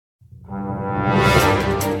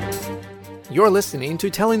You're listening to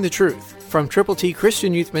Telling the Truth from Triple T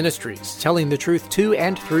Christian Youth Ministries, telling the truth to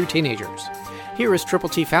and through teenagers. Here is Triple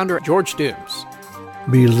T founder George Dooms.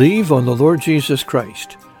 Believe on the Lord Jesus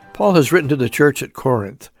Christ. Paul has written to the church at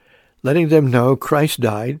Corinth, letting them know Christ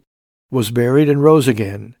died, was buried, and rose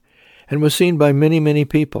again, and was seen by many, many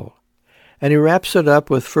people. And he wraps it up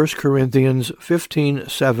with 1 Corinthians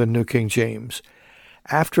 15:7, New King James.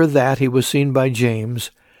 After that he was seen by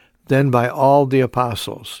James, then by all the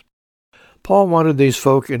apostles. Paul wanted these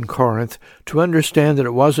folk in Corinth to understand that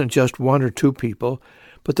it wasn't just one or two people,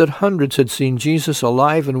 but that hundreds had seen Jesus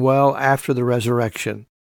alive and well after the resurrection.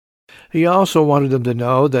 He also wanted them to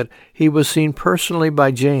know that he was seen personally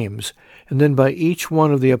by James, and then by each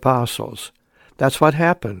one of the apostles. That's what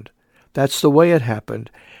happened. That's the way it happened,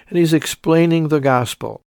 and he's explaining the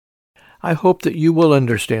gospel. I hope that you will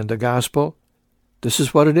understand the gospel. This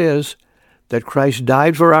is what it is, that Christ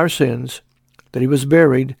died for our sins, that he was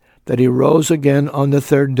buried, that he rose again on the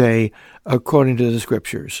third day, according to the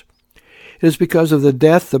Scriptures. It is because of the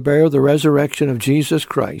death, the burial, the resurrection of Jesus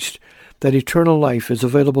Christ that eternal life is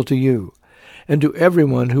available to you, and to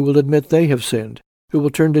everyone who will admit they have sinned, who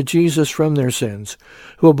will turn to Jesus from their sins,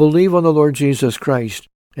 who will believe on the Lord Jesus Christ,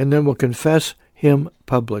 and then will confess him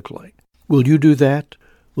publicly. Will you do that?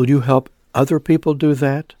 Will you help other people do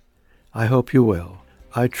that? I hope you will.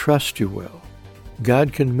 I trust you will.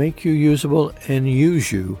 God can make you usable and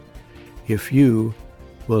use you if you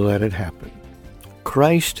will let it happen.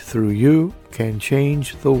 Christ through you can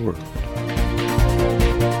change the world.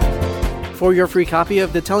 For your free copy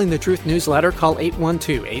of the Telling the Truth newsletter, call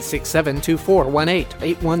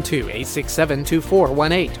 812-867-2418,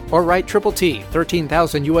 812-867-2418, or write Triple T,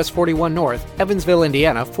 13,000 U.S. 41 North, Evansville,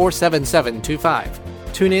 Indiana, 47725.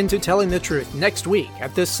 Tune in to Telling the Truth next week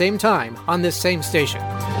at this same time on this same station.